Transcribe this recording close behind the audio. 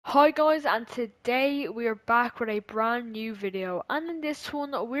Hi guys, and today we are back with a brand new video, and in this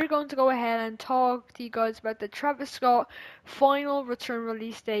one we're going to go ahead and talk to you guys about the Travis Scott final return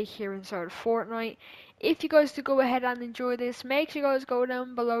release day here inside of Fortnite. If you guys do go ahead and enjoy this, make sure you guys go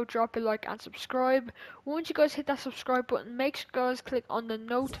down below, drop a like and subscribe. Once you guys hit that subscribe button, make sure you guys click on the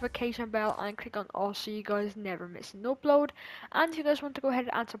notification bell and click on all so you guys never miss an upload. And if you guys want to go ahead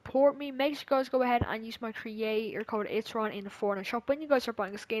and support me, make sure you guys go ahead and use my creator code ItsRyan in the Fortnite shop when you guys are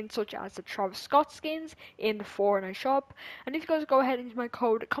buying skins such as the Travis Scott skins in the Fortnite shop. And if you guys go ahead and use my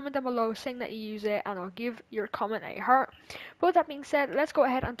code, comment down below saying that you use it and I'll give your comment a heart. But with that being said, let's go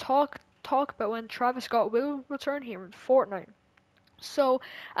ahead and talk about when Travis Scott will return here in Fortnite. So,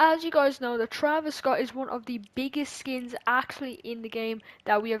 as you guys know, the Travis Scott is one of the biggest skins actually in the game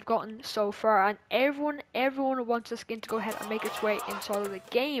that we have gotten so far, and everyone wants the skin to go ahead and make its way inside of the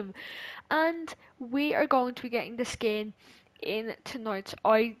game. And we are going to be getting the skin in tonight's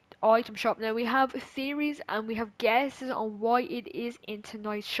item shop. Now we have theories and we have guesses on why it is in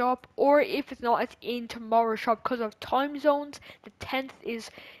tonight's shop, or if it's not, it's in tomorrow's shop because of time zones. The 10th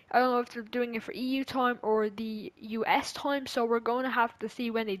is, I don't know if they're doing it for EU time or the US time, so we're going to have to see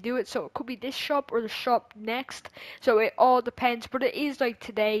when they do it. So it could be this shop or the shop next. So it all depends, but it is like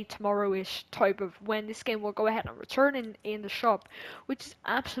today, tomorrow-ish type of when this game will go ahead and return in the shop, which is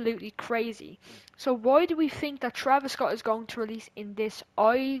absolutely crazy. So why do we think that Travis Scott is going to release in this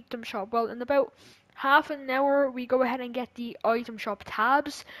item shop? Well, in about half an hour we go ahead and get the item shop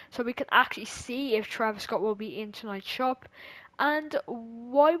tabs so we can actually see if Travis Scott will be in tonight's shop. And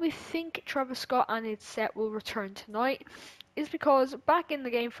why we think Travis Scott and its set will return tonight is because back in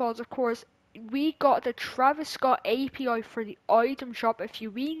the game files, of course, we got the Travis Scott API for the item shop a few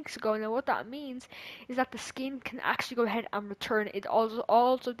weeks ago. Now, what that means is that the skin can actually go ahead and return. It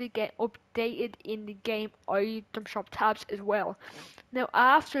also did get updated in the game item shop tabs as well. Now,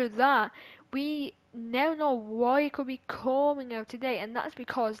 after that, we now know why it could be coming out today, and that's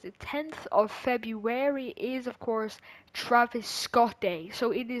because the 10th of February is, of course, Travis Scott Day.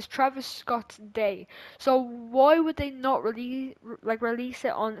 So it is Travis Scott's day. So why would they not release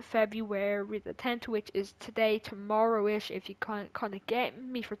it on February the 10th, which is today, tomorrow-ish, if you kind of get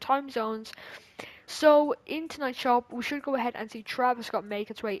me for time zones? So in tonight's shop, we should go ahead and see Travis Scott make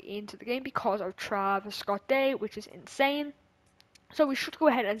its way into the game because of Travis Scott Day, which is insane. So we should go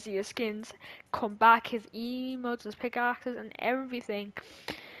ahead and see his skins come back, his emotes, his pickaxes, and everything.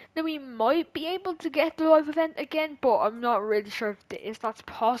 Then we might be able to get the live event again, but I'm not really sure if that's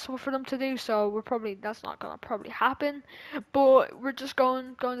possible for them to do. So that's not gonna probably happen. But we're just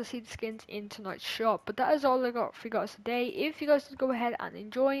going to see the skins in tonight's shop. But that is all I got for you guys today. If you guys did go ahead and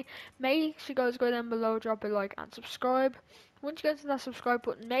enjoy, make sure you guys go down below, drop a like and subscribe. Once you get to that subscribe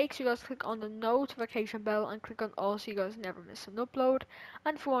button, make sure you guys click on the notification bell and click on all so you guys never miss an upload.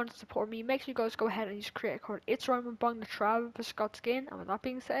 And if you want to support me, make sure you guys go ahead and use creator code ItsRyan when buying the Travis Scott skin. And with that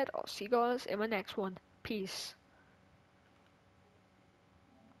being said, I'll see you guys in my next one. Peace.